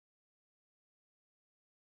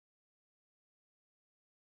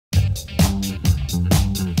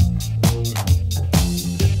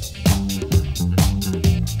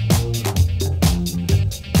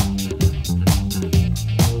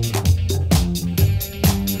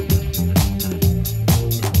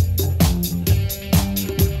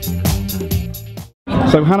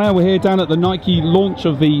So Hannah, we're here down at the Nike launch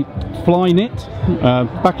of the Flyknit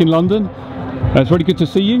back in London. It's really good to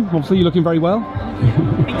see you. Obviously you're looking very well.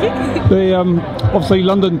 Thank you. Obviously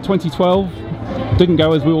London 2012 didn't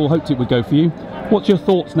go as we all hoped it would go for you. What's your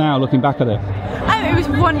thoughts now looking back at it? It was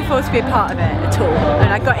wonderful to be a part of it at all, and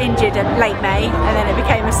I got injured in late May, and then it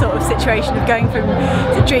became a sort of situation of going from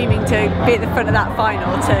dreaming to be at the front of that final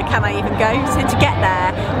to can I even go. So to get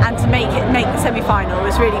there and to make the semi-final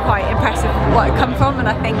was really quite impressive what it come from, and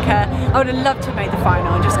I think I would have loved to have made the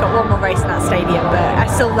final and just got one more race in that stadium, but I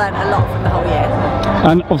still learned a lot from the whole year.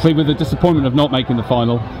 And obviously with the disappointment of not making the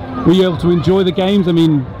final, were you able to enjoy the games? I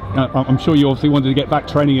mean, I'm sure you obviously wanted to get back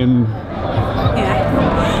training and...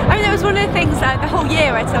 It was one of the things the whole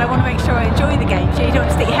year I said I want to make sure I enjoy the games. You don't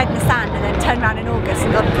want to stick your head in the sand and then turn around in August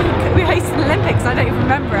and go, we hosted the Olympics, I don't even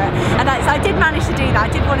remember it. And so I did manage to do that. I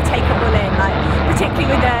did want to take it all in, like particularly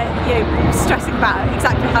with stressing about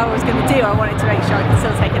exactly how I was going to do. I wanted to make sure I could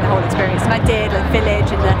still take in the whole experience, and I did. The village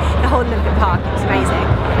and the whole Olympic Park, it was amazing.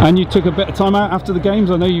 And you took a bit of time out after the games.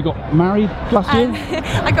 I know you got married last year.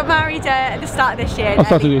 I got married at the start of this year,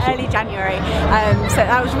 early January. So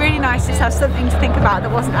that was really nice to have something to think about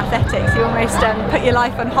that wasn't athletics. You almost put your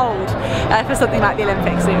life on hold for something like the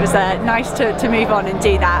Olympics. It was nice to move on and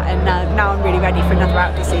do that, and now I'm really ready for another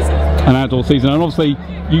outdoor season. An outdoor season, and obviously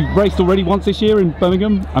you raced already once this year in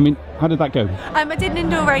Birmingham. I mean, how did that go? I did an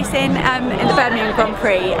indoor racing in the Birmingham Grand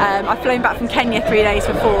Prix. I'd flown back from Kenya 3 days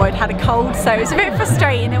before. I'd had a cold, so it was a bit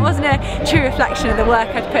frustrating. It wasn't a true reflection of the work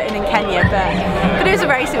I'd put in Kenya, but it was a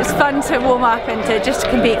race. It was fun to warm up and to just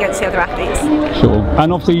compete against the other athletes. Sure.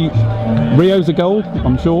 And obviously Rio's a goal,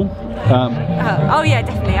 I'm sure. Oh yeah,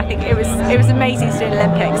 definitely. I think it was amazing to do an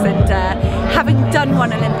Olympics, and having done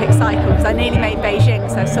one Olympic cycle, because I nearly made Beijing,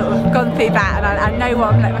 so I've sort of gone through that, and I know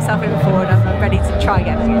what I'm letting myself in for, and I'm ready to try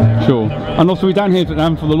again. Sure. And also we're down here for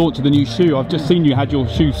the launch of the new shoe. I've just seen you had your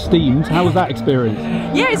shoes steamed. How was that experience?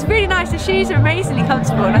 Yeah, it's really nice. The shoes are amazingly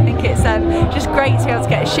comfortable, and I think it's just great to be able to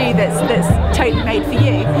get a shoe that's totally made for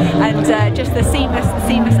you, and just the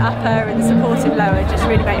seamless upper and the supportive lower just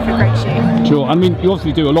really made for a great shoe. Sure. I mean, you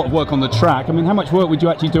obviously do a lot of work on the track. I mean, how much work would you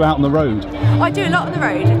actually do out on the road? I do a lot on the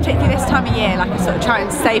road, particularly this time of year. Like I sort of try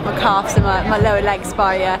and save my calves and my lower legs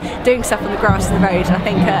by doing stuff on the grass on the road. And I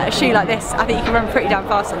think a shoe like this, I think you can run pretty damn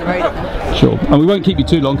fast on the road. Sure. And we won't keep you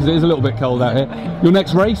too long because it is a little bit cold out here. Your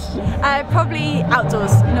next race? Probably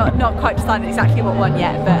outdoors. Not quite decided exactly what one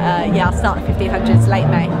yet, but yeah, I'll start at 1500s late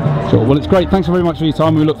May. Sure. Well, it's great. Thanks very much for your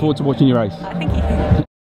time. We look forward to watching your race. Thank you.